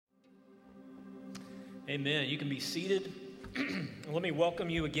Amen. You can be seated. Let me welcome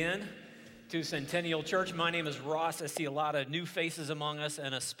you again to Centennial Church. My name is Ross. I see a lot of new faces among us,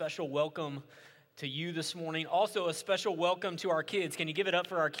 and a special welcome to you this morning. Also, a special welcome to our kids. Can you give it up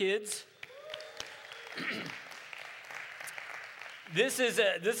for our kids? This is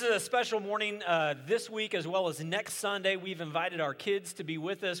a special morning this week as well as next Sunday. We've invited our kids to be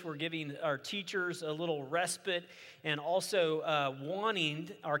with us. We're giving our teachers a little respite and also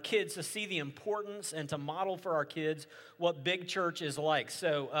wanting our kids to see the importance and to model for our kids what big church is like.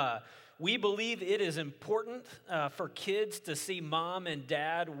 So we believe it is important for kids to see mom and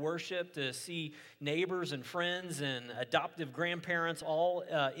dad worship, to see neighbors and friends and adoptive grandparents all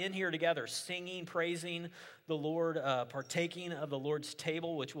in here together, singing, praising the Lord, partaking of the Lord's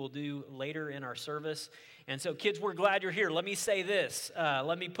table, which we'll do later in our service. And so, kids, we're glad you're here. Let me say this.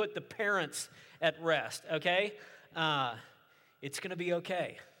 Let me put the parents at rest, okay? It's going to be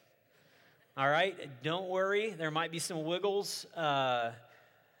okay. All right? Don't worry. There might be some wiggles.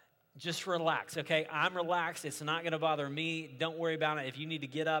 Just relax, okay? I'm relaxed. It's not going to bother me. Don't worry about it. If you need to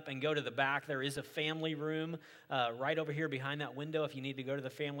get up and go to the back, there is a family room right over here behind that window if you need to go to the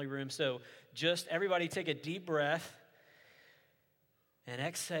family room. So just everybody take a deep breath and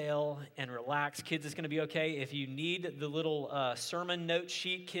exhale and relax. Kids, it's going to be okay. If you need the little sermon note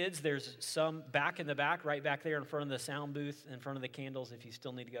sheet, kids, there's some back in the back, right back there in front of the sound booth, in front of the candles, if you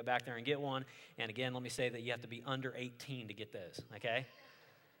still need to go back there and get one. And again, let me say that you have to be under 18 to get those, okay?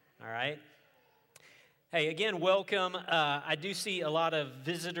 All right. Hey, again, welcome. I do see a lot of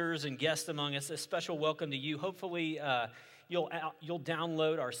visitors and guests among us. A special welcome to you. Hopefully, you'll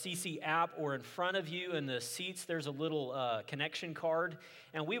download our CC app, or in front of you in the seats, there's a little connection card.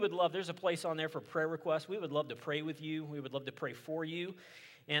 And we would love, there's a place on there for prayer requests. We would love to pray with you. We would love to pray for you.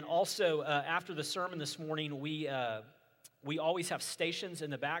 And also, after the sermon this morning, we always have stations in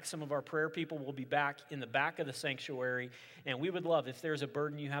the back. Some of our prayer people will be back in the back of the sanctuary. And we would love, if there's a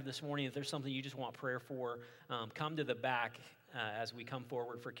burden you have this morning, if there's something you just want prayer for, come to the back as we come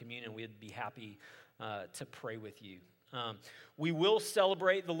forward for communion. We'd be happy to pray with you. We will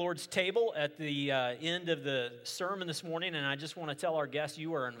celebrate the Lord's table at the end of the sermon this morning. And I just want to tell our guests,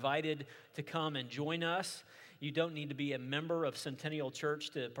 you are invited to come and join us. You don't need to be a member of Centennial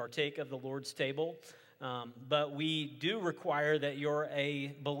Church to partake of the Lord's table. But we do require that you're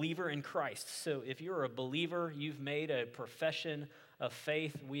a believer in Christ. So if you're a believer, you've made a profession of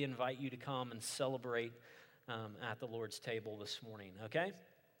faith, we invite you to come and celebrate at the Lord's table this morning, okay?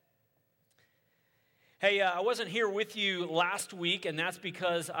 Hey, I wasn't here with you last week, and that's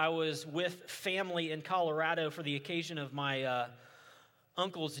because I was with family in Colorado for the occasion of my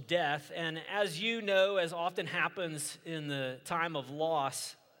uncle's death. And as you know, as often happens in the time of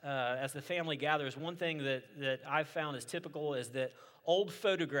loss, as the family gathers, one thing that I've found is typical is that old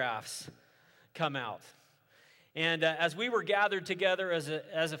photographs come out. And as we were gathered together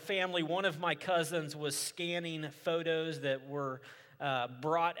as a family, one of my cousins was scanning photos that were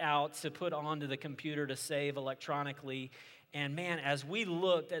brought out to put onto the computer to save electronically. And man, as we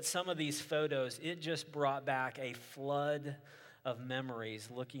looked at some of these photos, it just brought back a flood of memories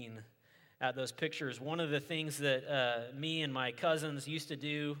looking at those pictures. One of the things that me and my cousins used to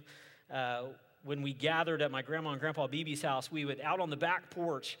do when we gathered at my grandma and grandpa Beebe's house, we would, out on the back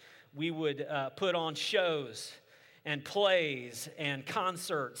porch, we would put on shows and plays and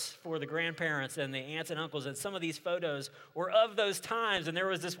concerts for the grandparents and the aunts and uncles. And some of these photos were of those times. And there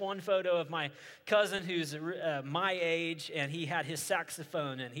was this one photo of my cousin who's my age, and he had his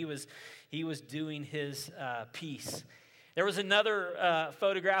saxophone, and he was doing his piece. There was another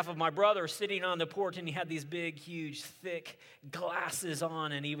photograph of my brother sitting on the porch, and he had these big, huge, thick glasses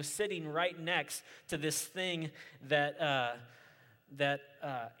on, and he was sitting right next to this thing that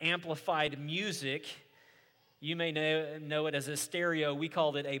amplified music. You may know it as a stereo. We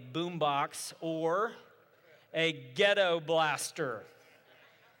called it a boombox or a ghetto blaster.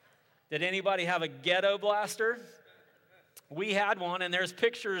 Did anybody have a ghetto blaster? We had one, and there's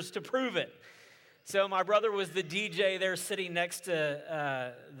pictures to prove it. So my brother was the DJ there sitting next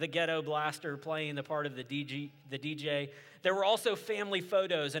to the ghetto blaster playing the part of the DJ. There were also family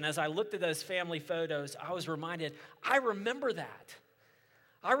photos, and as I looked at those family photos, I was reminded, I remember that.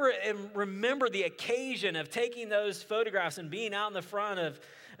 I remember the occasion of taking those photographs and being out in the front of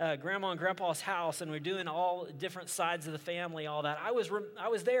Grandma and Grandpa's house, and we're doing all different sides of the family, all that. I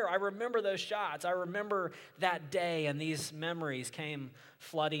was there. I remember those shots. I remember that day, and these memories came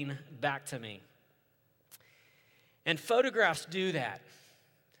flooding back to me. And photographs do that.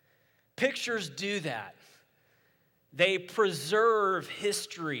 Pictures do that. They preserve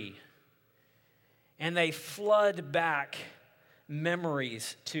history, and they flood back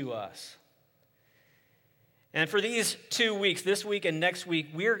memories to us. And for these 2 weeks, this week and next week,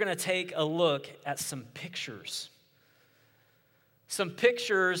 we're going to take a look at some pictures. Some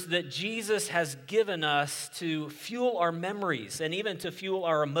pictures that Jesus has given us to fuel our memories and even to fuel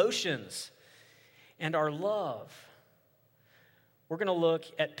our emotions and our love. We're going to look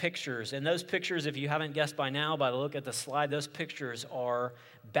at pictures. And those pictures, if you haven't guessed by now, by the look at the slide, those pictures are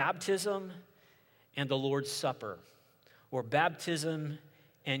baptism and the Lord's Supper, or baptism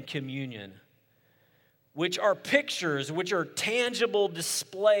and communion, which are pictures, which are tangible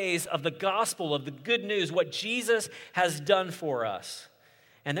displays of the gospel, of the good news, what Jesus has done for us.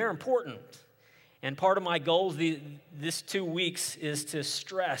 And they're important. And part of my goals this 2 weeks is to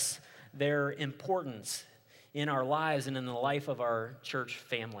stress their importance in our lives and in the life of our church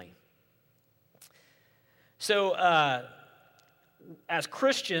family. So, as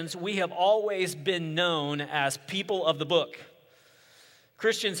Christians, we have always been known as people of the book.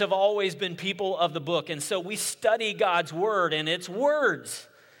 Christians have always been people of the book, and so we study God's word and its words.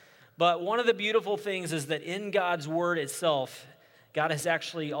 But one of the beautiful things is that in God's word itself, God has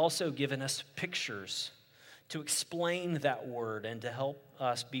actually also given us pictures to explain that word and to help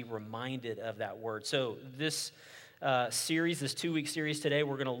us be reminded of that word. So this series, this 2-week series today,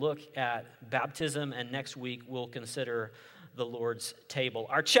 we're going to look at baptism, and next week we'll consider the Lord's table.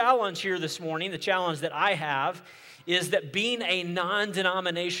 Our challenge here this morning, the challenge that I have, is that being a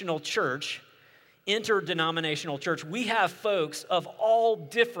non-denominational church, interdenominational church, we have folks of all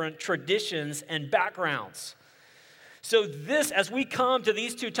different traditions and backgrounds. So as we come to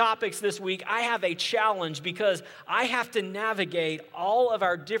these 2 topics this week, I have a challenge because I have to navigate all of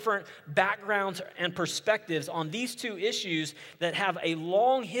our different backgrounds and perspectives on these 2 issues that have a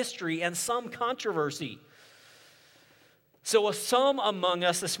long history and some controversy. So some among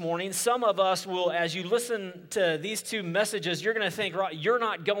us this morning, some of us will, as you listen to these 2 messages, you're going to think, right, you're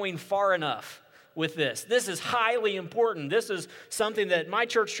not going far enough with this. This is highly important. This is something that my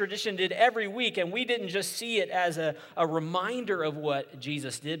church tradition did every week, and we didn't just see it as a reminder of what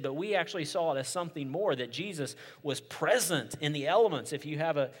Jesus did, but we actually saw it as something more, that Jesus was present in the elements. If you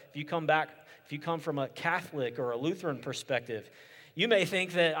come from a Catholic or a Lutheran perspective, you may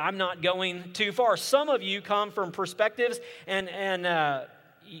think that I'm not going too far. Some of you come from perspectives and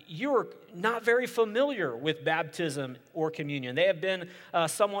you're not very familiar with baptism or communion. They have been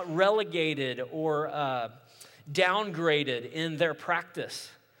somewhat relegated or downgraded in their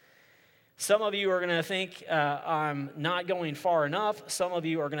practice. Some of you are going to think I'm not going far enough. Some of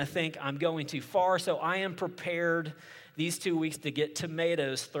you are going to think I'm going too far. So I am prepared these 2 weeks to get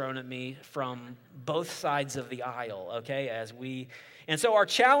tomatoes thrown at me from both sides of the aisle, okay, and so our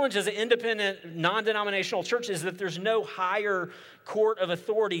challenge as an independent, non-denominational church is that there's no higher court of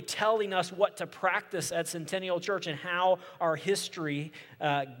authority telling us what to practice at Centennial Church and how our history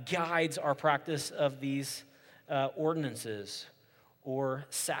guides our practice of these ordinances or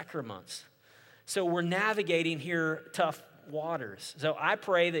sacraments. So we're navigating here tough waters. So I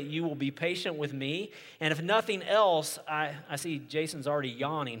pray that you will be patient with me. And if nothing else, I see Jason's already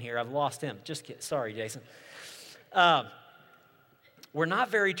yawning here. I've lost him. Just kidding. Sorry, Jason. We're not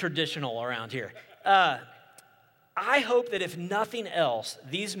very traditional around here. I hope that if nothing else,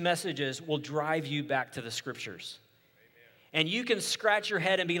 these messages will drive you back to the scriptures. Amen. And you can scratch your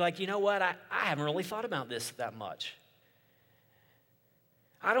head and be like, you know what? I haven't really thought about this that much.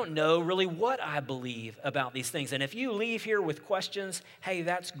 I don't know really what I believe about these things. And if you leave here with questions, hey,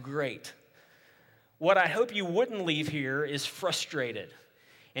 that's great. What I hope you wouldn't leave here is frustrated.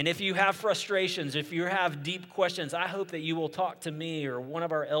 And if you have frustrations, if you have deep questions, I hope that you will talk to me or one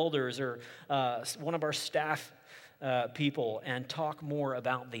of our elders or one of our staff people and talk more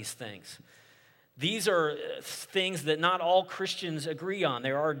about these things. These are things that not all Christians agree on.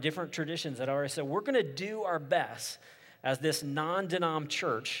 There are different traditions that are. So we're going to do our best as this non-denom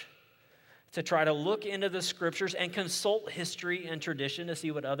church to try to look into the scriptures and consult history and tradition to see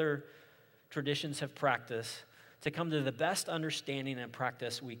what other traditions have practiced, to come to the best understanding and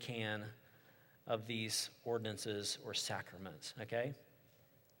practice we can of these ordinances or sacraments, okay?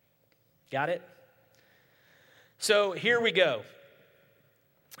 Got it? So here we go.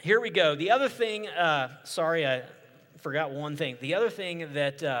 The other thing, sorry, I forgot one thing. The other thing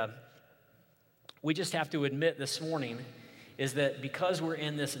that we just have to admit this morning is that because we're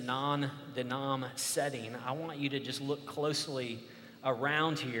in this non-denom setting, I want you to just look closely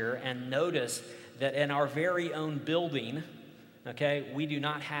around here and notice that in our very own building, okay, we do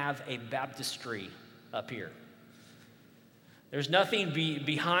not have a baptistry up here. There's nothing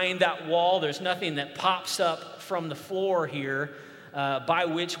behind that wall. There's nothing that pops up from the floor here by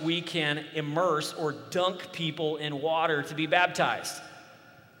which we can immerse or dunk people in water to be baptized.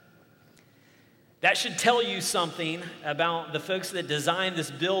 That should tell you something about the folks that designed this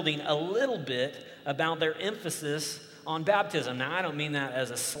building, a little bit about their emphasis on baptism. Now, I don't mean that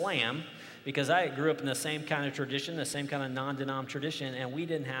as a slam, because I grew up in the same kind of tradition, the same kind of non-denom tradition, and we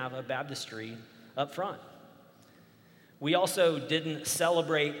didn't have a baptistry up front. We also didn't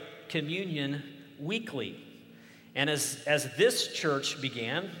celebrate communion weekly. And as this church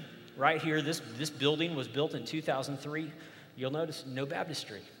began, right here, this building was built in 2003, you'll notice no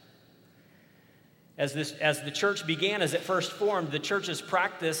baptistry. As the church began, as it first formed, the church's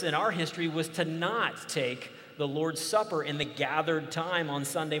practice in our history was to not take the Lord's Supper in the gathered time on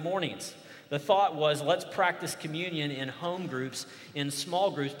Sunday mornings. The thought was, let's practice communion in home groups, in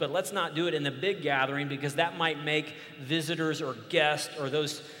small groups, but let's not do it in the big gathering because that might make visitors or guests or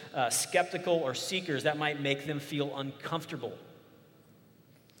those skeptical or seekers, that might make them feel uncomfortable.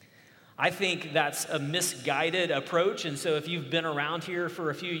 I think that's a misguided approach, and so if you've been around here for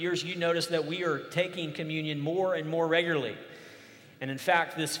a few years, you notice that we are taking communion more and more regularly. And in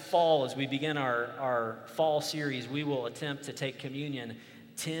fact, this fall, as we begin our fall series, we will attempt to take communion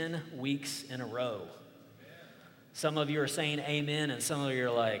 10 weeks in a row. Some of you are saying amen, and some of you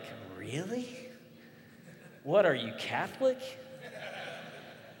are like, really? What, are you Catholic?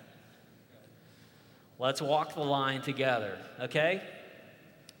 Let's walk the line together, okay?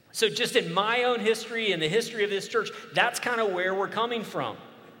 So just in my own history and the history of this church, that's kind of where we're coming from.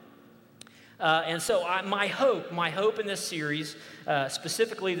 And so my hope in this series,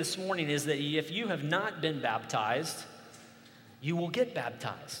 specifically this morning, is that if you have not been baptized, you will get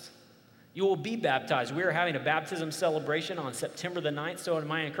baptized. You will be baptized. We are having a baptism celebration on September the 9th. So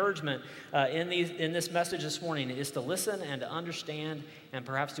my encouragement in this message this morning is to listen and to understand and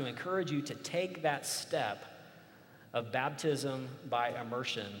perhaps to encourage you to take that step of baptism by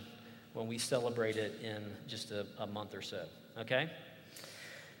immersion when we celebrate it in just a month or so, okay?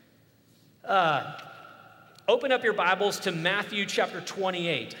 Open up your Bibles to Matthew chapter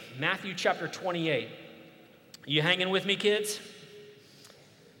 28. Matthew chapter 28. You hanging with me, kids?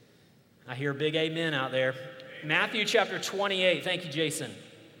 I hear a big amen out there. Matthew chapter 28. Thank you, Jason.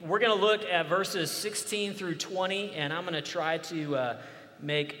 We're going to look at verses 16 through 20, and I'm going to try to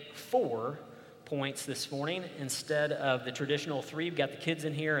make 4 points this morning instead of the traditional 3. We've got the kids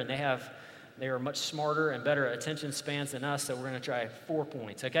in here, and they are much smarter and better attention spans than us, so we're going to try 4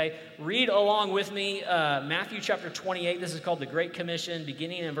 points, okay? Read along with me, Matthew chapter 28. This is called the Great Commission,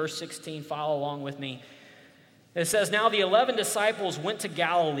 beginning in verse 16. Follow along with me. It says, "Now the 11 disciples went to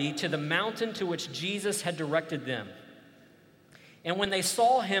Galilee, to the mountain to which Jesus had directed them. And when they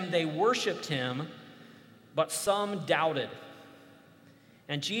saw him, they worshiped him, but some doubted.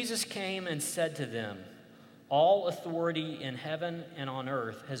 And Jesus came and said to them, 'All authority in heaven and on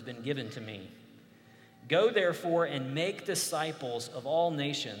earth has been given to me. Go therefore and make disciples of all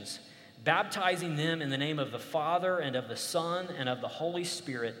nations, baptizing them in the name of the Father and of the Son and of the Holy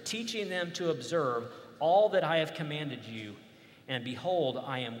Spirit, teaching them to observe all that I have commanded you. And behold,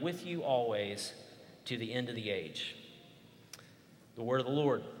 I am with you always to the end of the age.'" The word of the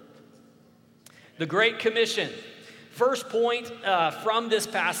Lord. The Great Commission. First point from this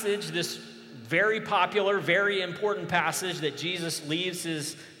passage, this very popular, very important passage that Jesus leaves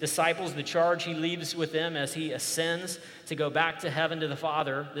his disciples, the charge he leaves with them as he ascends to go back to heaven to the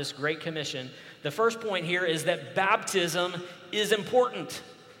Father, this Great Commission. The first point here is that baptism is important.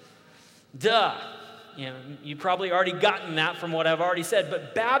 Duh. You've probably already gotten that from what I've already said,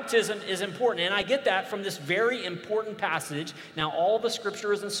 but baptism is important, and I get that from this very important passage. Now, all the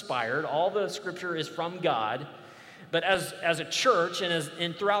Scripture is inspired, all the Scripture is from God, but as a church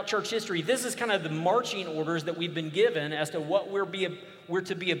and throughout church history, this is kind of the marching orders that we've been given as to what we're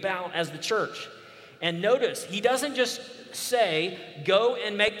to be about as the church. And notice, he doesn't just say, "Go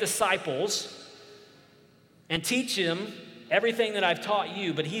and make disciples and teach them everything that I've taught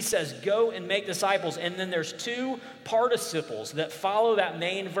you," but he says, "Go and make disciples." And then there's 2 participles that follow that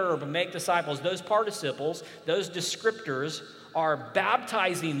main verb, make disciples. Those participles, those descriptors, are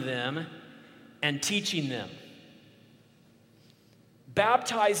baptizing them and teaching them.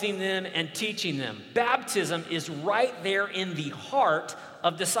 Baptizing them and teaching them. Baptism is right there in the heart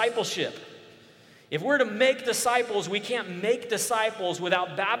of discipleship. If we're to make disciples, we can't make disciples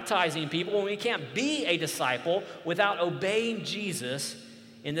without baptizing people, and we can't be a disciple without obeying Jesus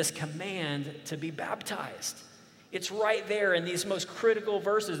in this command to be baptized. It's right there in these most critical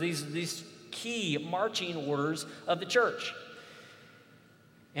verses, these key marching orders of the church.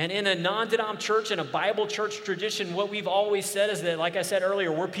 And in a non-denom church, in a Bible church tradition, what we've always said is that, like I said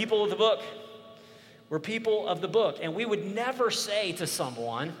earlier, we're people of the book. We're people of the book. And we would never say to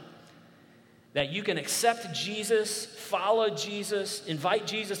someone That you can accept Jesus, follow Jesus, invite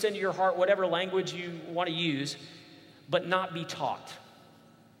Jesus into your heart, whatever language you want to use, but not be taught.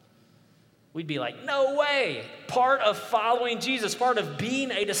 We'd be like, no way. Part of following Jesus, part of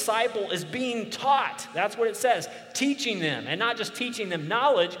being a disciple is being taught. That's what it says. Teaching them, and not just teaching them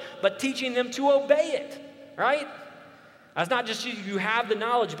knowledge, but teaching them to obey it, right? It's not just you have the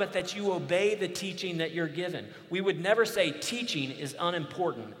knowledge, but that you obey the teaching that you're given. We would never say teaching is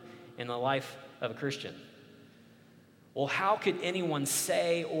unimportant in the life of a Christian. Well, how could anyone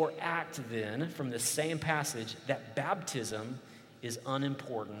say or act then from the same passage that baptism is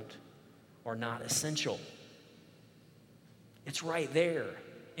unimportant or not essential? It's right there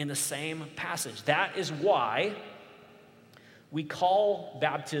in the same passage. That is why we call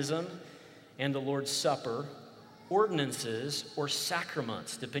baptism and the Lord's Supper ordinances or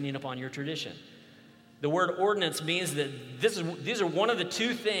sacraments, depending upon your tradition. The word ordinance means that these are one of the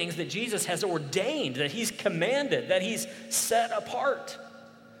two things that Jesus has ordained, that he's commanded, that he's set apart.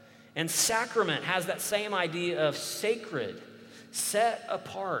 And sacrament has that same idea of sacred, set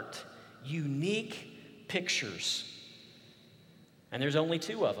apart, unique pictures. And there's only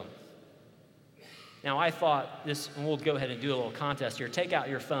two of them. Now, I thought this, and we'll go ahead and do a little contest here. Take out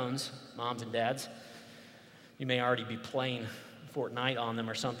your phones, moms and dads. You may already be playing Fortnite on them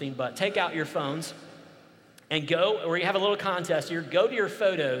or something, but take out your phones and go, or you have a little contest here, go to your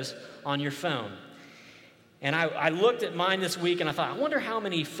photos on your phone. And I looked at mine this week and I thought, I wonder how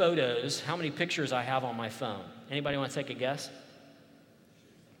many photos, how many pictures I have on my phone. Anybody want to take a guess?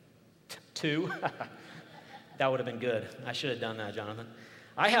 2? That would have been good. I should have done that, Jonathan.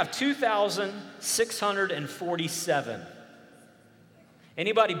 I have 2,647.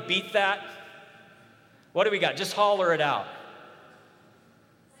 Anybody beat that? What do we got? Just holler it out.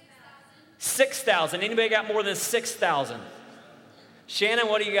 6,000. Anybody got more than 6,000? Shannon,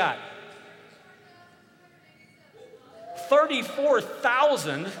 what do you got?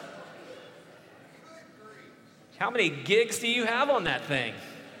 34,000. How many gigs do you have on that thing?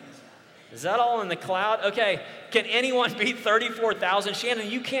 Is that all in the cloud? Okay, can anyone beat 34,000? Shannon,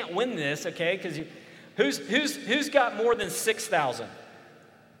 you can't win this, okay? Because who's got more than 6,000?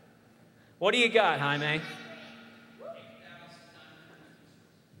 What do you got, Jaime?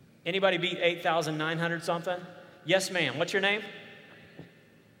 Anybody beat 8,900 something? Yes, ma'am. What's your name?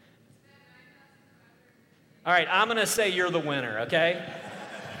 All right, I'm going to say you're the winner, okay?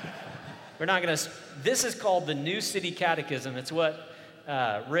 We're not going to. This is called the New City Catechism. It's what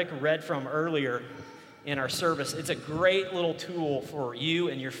Rick read from earlier in our service. It's a great little tool for you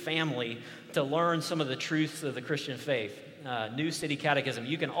and your family to learn some of the truths of the Christian faith. New City Catechism.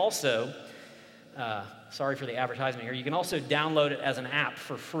 You can also, sorry for the advertisement here, you can also download it as an app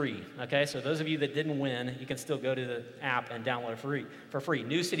for free, okay? So those of you that didn't win, you can still go to the app and download it for free.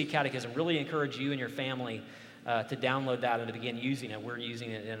 New City Catechism. Really encourage you and your family to download that and to begin using it. We're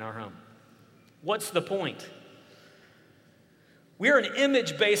using it in our home. What's the point? We're an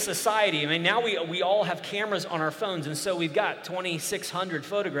image-based society. I mean, now we all have cameras on our phones, and so we've got 2,600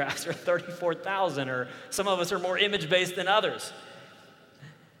 photographs or 34,000, or some of us are more image-based than others.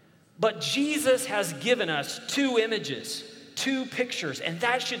 But Jesus has given us 2 images, 2 pictures, and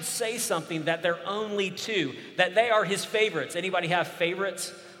that should say something, that they're only 2, that they are his favorites. Anybody have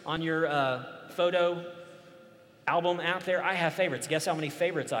favorites on your photo album app there? I have favorites. Guess how many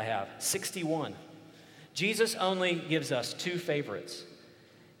favorites I have? 61. Jesus only gives us 2 favorites,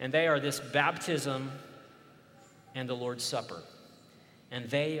 and they are this baptism and the Lord's Supper, and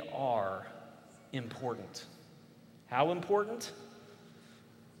they are important. How important?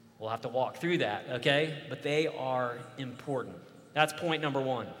 We'll have to walk through that, okay? But they are important. That's point number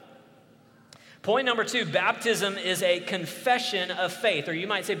 1. Point number 2, baptism is a confession of faith, or you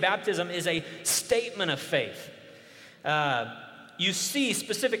might say baptism is a statement of faith. You see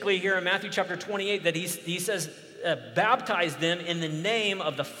specifically here in Matthew chapter 28 that he says, baptize them in the name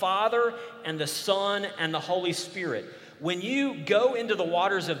of the Father and the Son and the Holy Spirit. When you go into the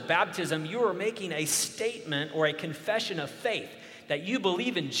waters of baptism, you are making a statement or a confession of faith that you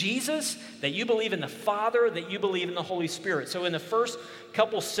believe in Jesus, that you believe in the Father, that you believe in the Holy Spirit. So in the first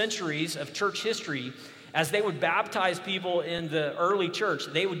couple centuries of church history, as they would baptize people in the early church,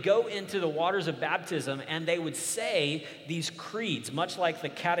 they would go into the waters of baptism and they would say these creeds, much like the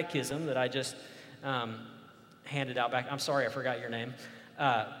catechism that I just handed out back. I'm sorry, I forgot your name.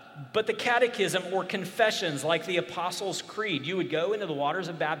 But the catechism or confessions like the Apostles' Creed, you would go into the waters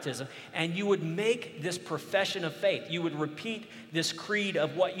of baptism and you would make this profession of faith. You would repeat this creed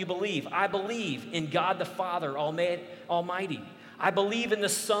of what you believe. I believe in God the Father Almighty. I believe in the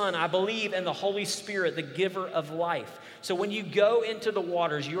Son. I believe in the Holy Spirit, the giver of life. So when you go into the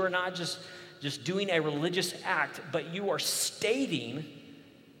waters, you are not just just doing a religious act, but you are stating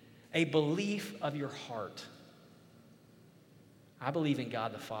a belief of your heart. I believe in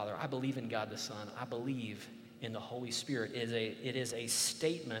God the Father. I believe in God the Son. I believe in the Holy Spirit. It is a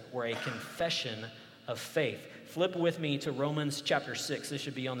statement or a confession of faith. Flip with me to Romans chapter 6. This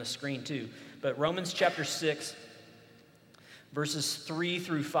should be on the screen too. But Romans chapter 6, verses 3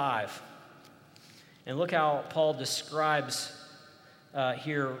 through 5. And look how Paul describes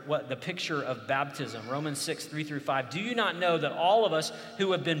here what the picture of baptism. Romans 6, 3 through 5. Do you not know that all of us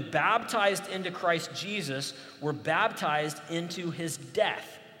who have been baptized into Christ Jesus were baptized into his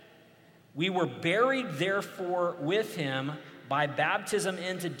death? We were buried, therefore, with him by baptism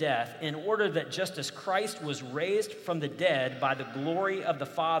into death, in order that just as Christ was raised from the dead by the glory of the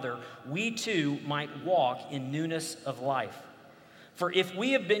Father, we too might walk in newness of life. For if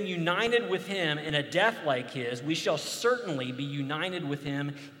we have been united with him in a death like his, we shall certainly be united with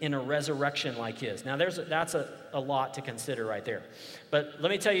him in a resurrection like his. Now, that's a lot to consider right there. But let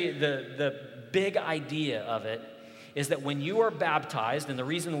me tell you, the big idea of it is that when you are baptized, and the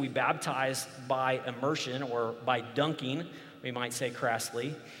reason we baptize by immersion or by dunking, we might say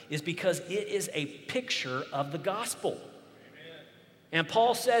crassly, is because it is a picture of the gospel. Amen. And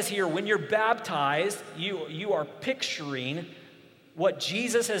Paul says here, when you're baptized, you are picturing what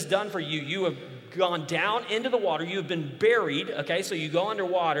Jesus has done for you. You have gone down into the water. You have been buried, okay? So you go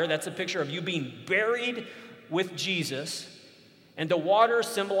underwater. That's a picture of you being buried with Jesus. And the water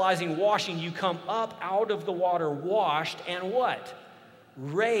symbolizing washing. You come up out of the water washed and what?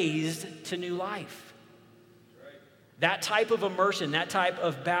 Raised to new life. That type of immersion, that type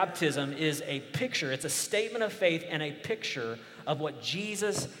of baptism is a picture. It's a statement of faith and a picture of what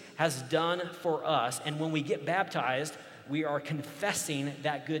Jesus has done for us. And when we get baptized, we are confessing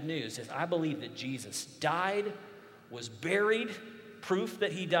that good news. I believe that Jesus died, was buried. Proof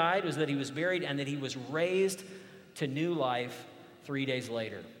that he died was that he was buried and that he was raised to new life 3 days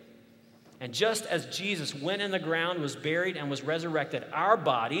later. And just as Jesus went in the ground, was buried, and was resurrected, our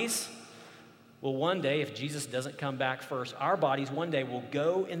bodies will one day, if Jesus doesn't come back first, our bodies one day will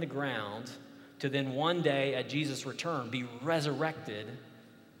go in the ground to then one day at Jesus' return be resurrected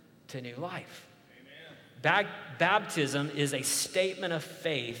to new life. Baptism is a statement of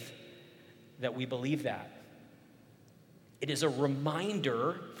faith that we believe that. It is a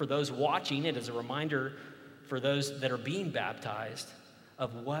reminder for those watching, it is a reminder for those that are being baptized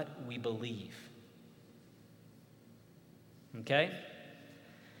of what we believe. Okay?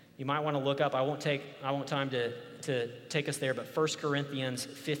 You might want to look up, I won't time to take us there, but 1 Corinthians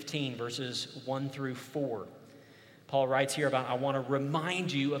 15, verses 1 through 4. Paul writes here about, I want to remind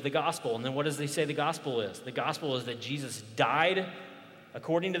you of the gospel. And then what does he say the gospel is? The gospel is that Jesus died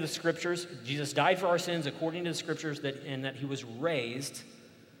according to the scriptures. Jesus died for our sins according to the scriptures, and that he was raised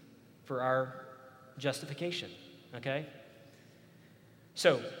for our justification. Okay?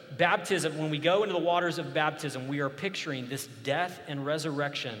 So, baptism, when we go into the waters of baptism, we are picturing this death and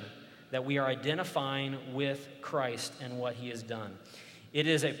resurrection that we are identifying with Christ and what he has done. It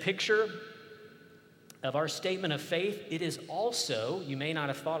is a picture of our statement of faith. It is also, you may not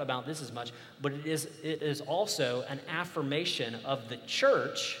have thought about this as much, but it is also an affirmation of the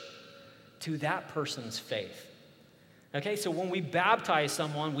church to that person's faith. Okay, so when we baptize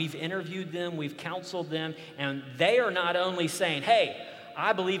someone, we've interviewed them, we've counseled them, and they are not only saying, hey,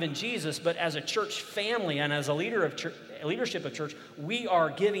 I believe in Jesus, but as a church family and as a leadership of church, we are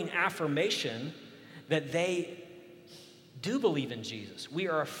giving affirmation that they do believe in Jesus. We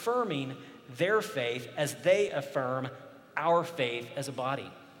are affirming their faith as they affirm our faith as a body.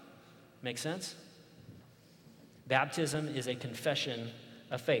 Make sense? Baptism is a confession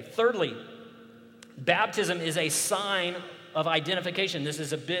of faith. Thirdly, baptism is a sign of identification. This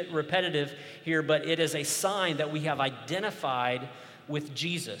is a bit repetitive here, but it is a sign that we have identified with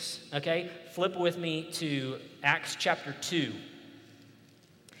Jesus. Okay? Flip with me to Acts chapter 2.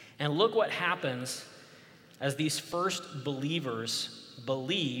 And look what happens as these first believers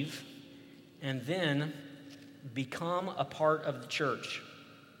believe and then become a part of the church.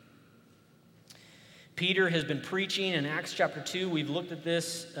 Peter has been preaching in Acts chapter 2. We've looked at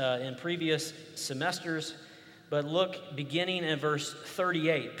this in previous semesters. But look, beginning in verse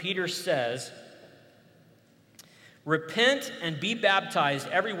 38, Peter says, "Repent and be baptized,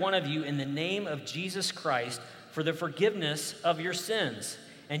 every one of you, in the name of Jesus Christ for the forgiveness of your sins,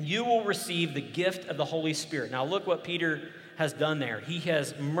 and you will receive the gift of the Holy Spirit." Now look what Peter has done there. He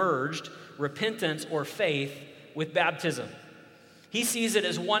has merged repentance or faith with baptism. He sees it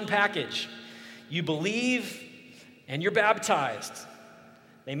as one package. You believe and you're baptized.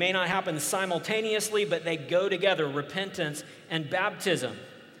 They may not happen simultaneously, but they go together, repentance and baptism.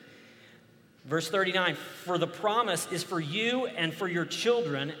 Verse 39, for the promise is for you and for your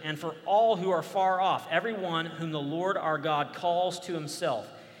children and for all who are far off, everyone whom the Lord our God calls to himself.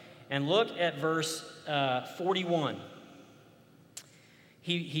 And look at verse 41.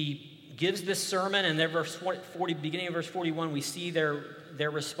 He gives this sermon, and then beginning of verse 41, we see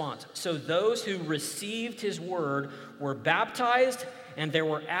their response. So those who received his word were baptized, and there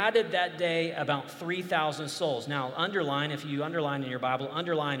were added that day about 3,000 souls. Now, underline, if you underline in your Bible,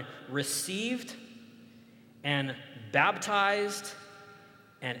 underline received and baptized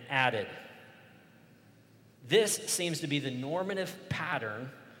and added. This seems to be the normative pattern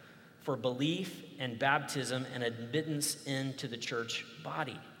for belief and baptism and admittance into the church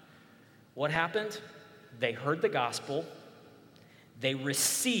body. What happened? They heard the gospel. They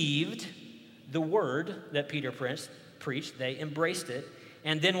received the word that Peter preached. They embraced it.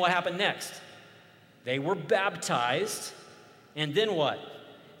 And then what happened next? They were baptized. And then what?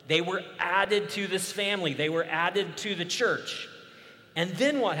 They were added to this family. They were added to the church. And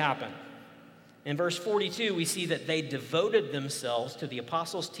then what happened? In verse 42, we see that they devoted themselves to the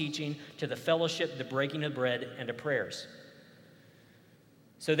apostles' teaching, to the fellowship, the breaking of bread, and to prayers.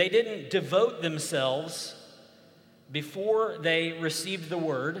 So they didn't devote themselves before they received the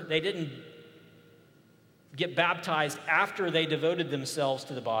word. They didn't get baptized after they devoted themselves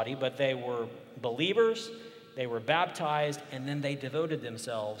to the body, but they were believers, they were baptized, and then they devoted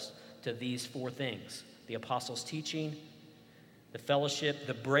themselves to these four things: the apostles' teaching, the fellowship,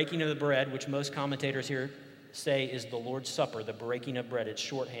 the breaking of the bread, which most commentators here say is the Lord's Supper, the breaking of bread. It's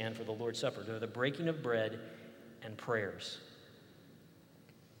shorthand for the Lord's Supper. The breaking of bread and prayers.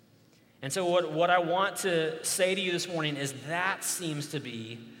 And so what I want to say to you this morning is that seems to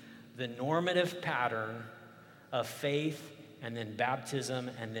be the normative pattern of faith and then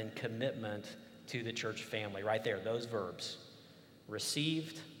baptism and then commitment to the church family. Right there, those verbs.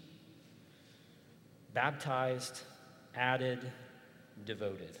 Received, baptized, added,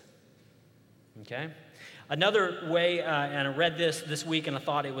 devoted. Okay? Another way, and I read this week and I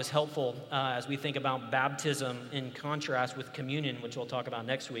thought it was helpful as we think about baptism in contrast with communion, which we'll talk about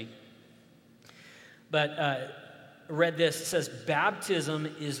next week. But read this. It says, baptism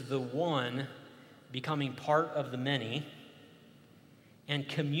is the one becoming part of the many, and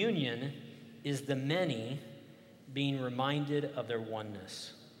communion is the many being reminded of their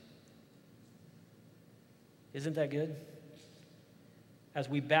oneness. Isn't that good? As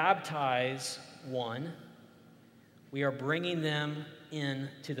we baptize one, we are bringing them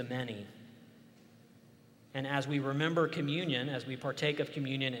into the many. And as we remember communion, as we partake of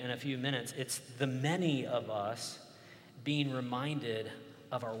communion in a few minutes, it's the many of us being reminded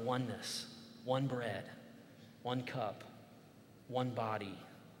of our oneness. One bread, one cup, one body.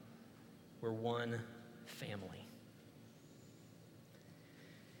 We're one family.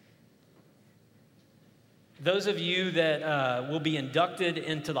 Those of you that will be inducted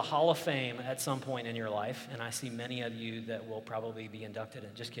into the Hall of Fame at some point in your life, and I see many of you that will probably be inducted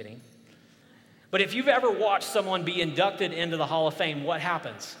in, just kidding. But if you've ever watched someone be inducted into the Hall of Fame, what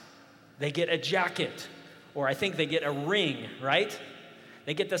happens? They get a jacket, or I think they get a ring, right?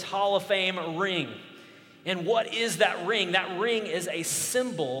 They get this Hall of Fame ring. And what is that ring? That ring is a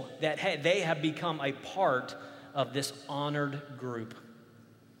symbol that they have become a part of this honored group.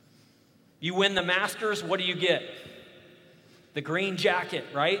 You win the Masters, what do you get? The green jacket,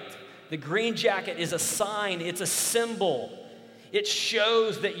 right? The green jacket is a sign, it's a symbol. It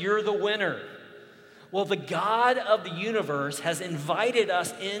shows that you're the winner. Well, the God of the universe has invited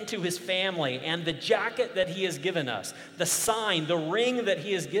us into his family, and the jacket that he has given us, the sign, the ring that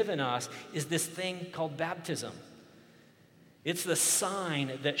he has given us, is this thing called baptism. It's the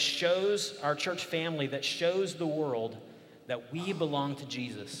sign that shows our church family, that shows the world that we belong to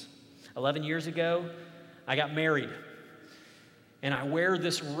Jesus. 11 years ago, I got married, and I wear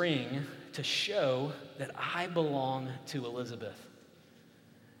this ring to show that I belong to Elizabeth.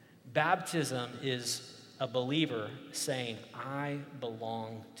 Baptism is a believer saying, I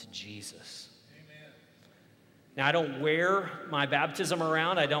belong to Jesus. Amen. Now, I don't wear my baptism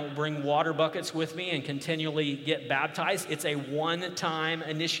around. I don't bring water buckets with me and continually get baptized. It's a one-time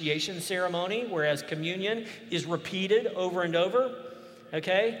initiation ceremony, whereas communion is repeated over and over,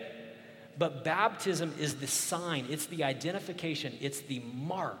 okay? But baptism is the sign, it's the identification, it's the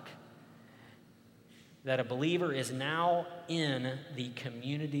mark that a believer is now in the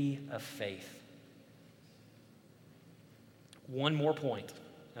community of faith. One more point,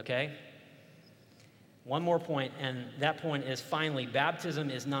 okay? One more point, and that point is finally, baptism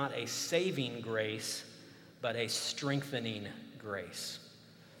is not a saving grace, but a strengthening grace.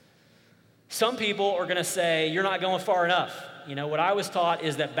 Some people are going to say, you're not going far enough. You know, what I was taught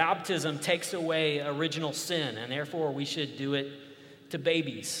is that baptism takes away original sin, and therefore we should do it to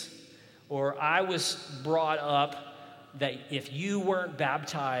babies. Or I was brought up that if you weren't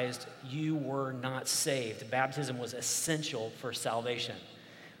baptized, you were not saved. Baptism was essential for salvation.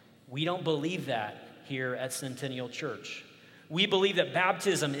 We don't believe that here at Centennial Church. We believe that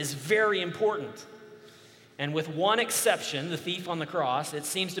baptism is very important. And with one exception, the thief on the cross, it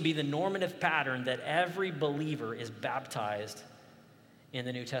seems to be the normative pattern that every believer is baptized in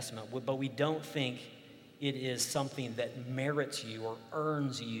the New Testament. But we don't think it is something that merits you or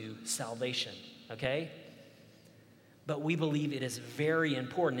earns you salvation, okay? But we believe it is very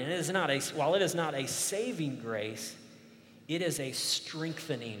important. And it is not while it is not a saving grace, it is a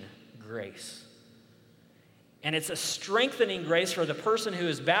strengthening grace. And it's a strengthening grace for the person who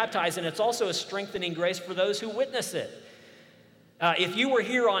is baptized, and it's also a strengthening grace for those who witness it. If you were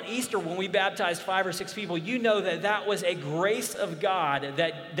here on Easter when we baptized 5 or 6 people, you know that that was a grace of God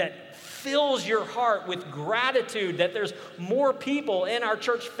that fills your heart with gratitude that there's more people in our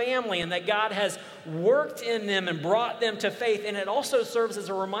church family and that God has worked in them and brought them to faith. And it also serves as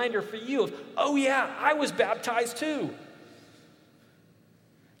a reminder for you of, oh yeah, I was baptized too.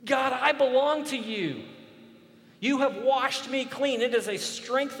 God, I belong to you. You have washed me clean. It is a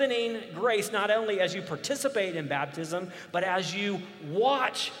strengthening grace, not only as you participate in baptism, but as you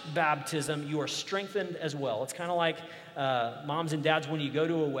watch baptism, you are strengthened as well. It's kind of like moms and dads when you go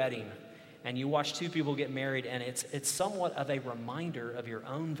to a wedding and you watch 2 people get married, and it's somewhat of a reminder of your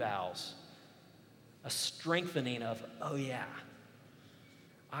own vows, a strengthening of, oh yeah,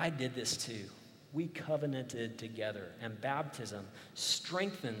 I did this too. We covenanted together, and baptism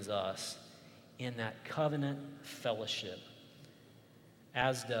strengthens us in that covenant fellowship,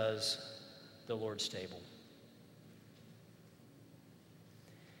 as does the Lord's table.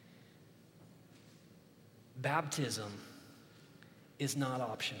 Baptism is not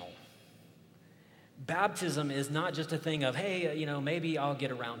optional. Baptism is not just a thing of, hey, maybe I'll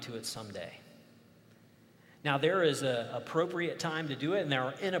get around to it someday. Now, there is an appropriate time to do it, and there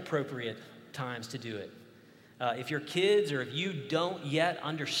are inappropriate times to do it. If your kids or if you don't yet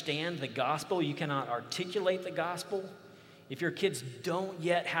understand the gospel, you cannot articulate the gospel. If your kids don't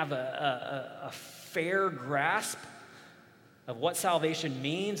yet have a fair grasp of what salvation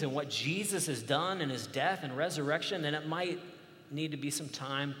means and what Jesus has done in his death and resurrection, then it might need to be some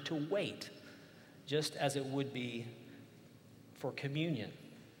time to wait, just as it would be for communion.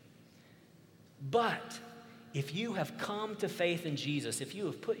 But if you have come to faith in Jesus, if you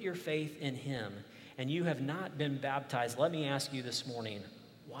have put your faith in him, and you have not been baptized, let me ask you this morning,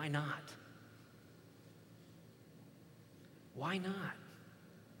 why not? Why not?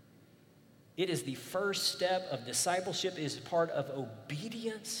 It is the first step of discipleship. It is part of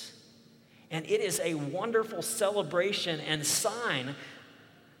obedience. And it is a wonderful celebration and sign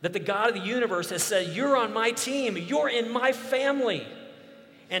that the God of the universe has said, you're on my team, you're in my family.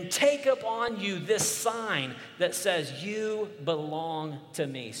 And take upon you this sign that says you belong to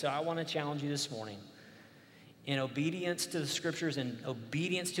me. So I want to challenge you this morning. In obedience to the scriptures and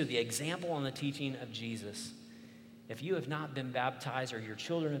obedience to the example and the teaching of Jesus, if you have not been baptized or your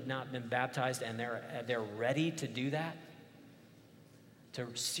children have not been baptized and they're ready to do that, to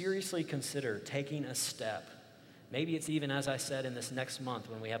seriously consider taking a step. Maybe it's even, as I said, in this next month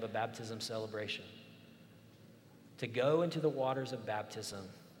when we have a baptism celebration, to go into the waters of baptism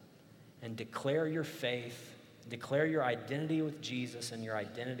and declare your faith, declare your identity with Jesus and your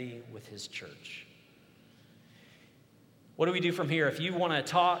identity with his church. What do we do from here? If you want to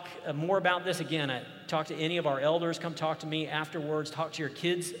talk more about this, again, talk to any of our elders. Come talk to me afterwards. Talk to your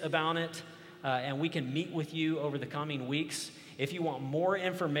kids about it, and we can meet with you over the coming weeks. If you want more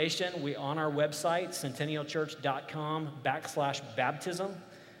information, on our website, centennialchurch.com/baptism.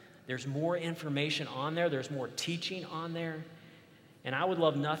 There's more information on there. There's more teaching on there. And I would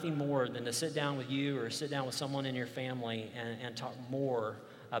love nothing more than to sit down with you or sit down with someone in your family and talk more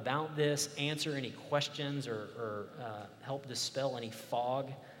about this, answer any questions or help dispel any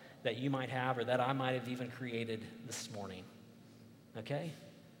fog that you might have or that I might have even created this morning. Okay?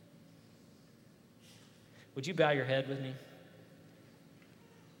 Would you bow your head with me?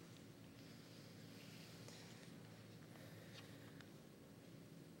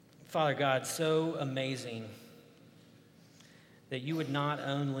 Father God, so amazing that you would not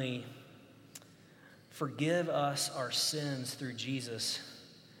only forgive us our sins through Jesus,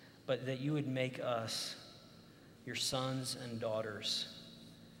 but that you would make us your sons and daughters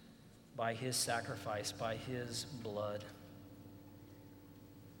by his sacrifice, by his blood.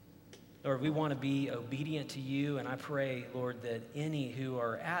 Lord, we want to be obedient to you, and I pray, Lord, that any who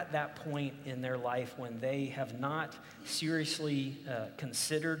are at that point in their life when they have not seriously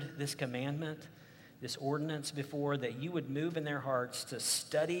considered this commandment, this ordinance before, that you would move in their hearts to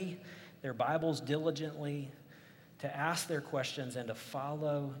study their Bibles diligently, to ask their questions, and to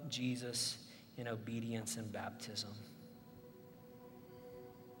follow Jesus in obedience and baptism.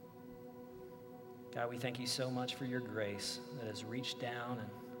 God, we thank you so much for your grace that has reached down and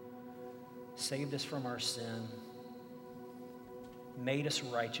saved us from our sin, made us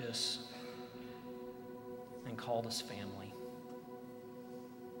righteous, and called us family.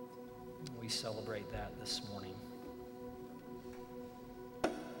 We celebrate that this morning.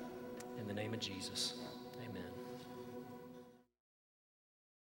 In the name of Jesus.